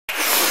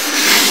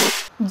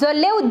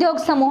जोल्ले उद्योग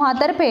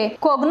समूहातर्फे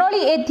कोगनोली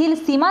येथील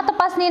सीमा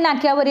तपासणी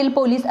नाक्यावरील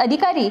पोलीस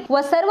अधिकारी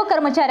व सर्व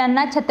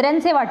कर्मचाऱ्यांना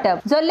छत्र्यांचे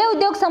वाटप। जोल्ले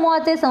उद्योग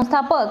समूहाचे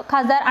संस्थापक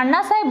खासदार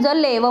अण्णासाहेब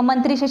जोल्ले व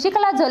मंत्री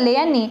शशिकला जोल्ले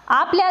यांनी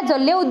आपल्या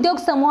जोल्ले उद्योग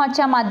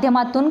समूहाच्या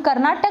माध्यमातून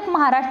कर्नाटक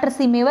महाराष्ट्र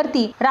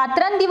सीमेवरती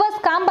रात्रंदिवस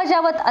काम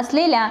बजावत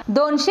असलेल्या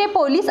 200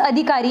 पोलीस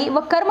अधिकारी व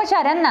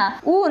कर्मचाऱ्यांना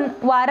ऊन,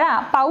 वारा,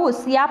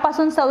 पाऊस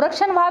यापासून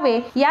संरक्षण व्हावे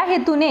या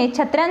हेतूने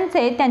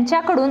छत्र्यांचे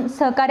त्यांच्याकडून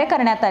सहकार्य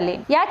करण्यात आले।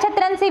 या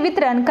छत्र्यांचे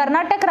वितरण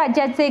कर्नाटक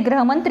राज्याचे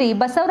गृहमंत्री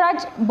बसवर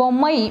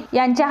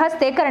यांच्या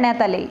हस्ते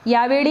करण्यात आले।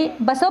 यावेळी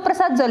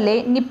बसवप्रसाद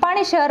जोल्ले,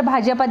 निप्पाणी शहर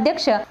भाजप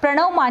अध्यक्ष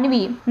प्रणव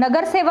मानवी,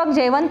 नगरसेवक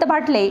जयवंत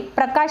भाटले,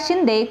 प्रकाश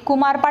शिंदे,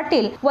 कुमार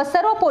पाटील व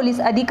सर्व पोलीस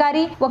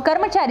अधिकारी व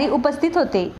कर्मचारी उपस्थित होते।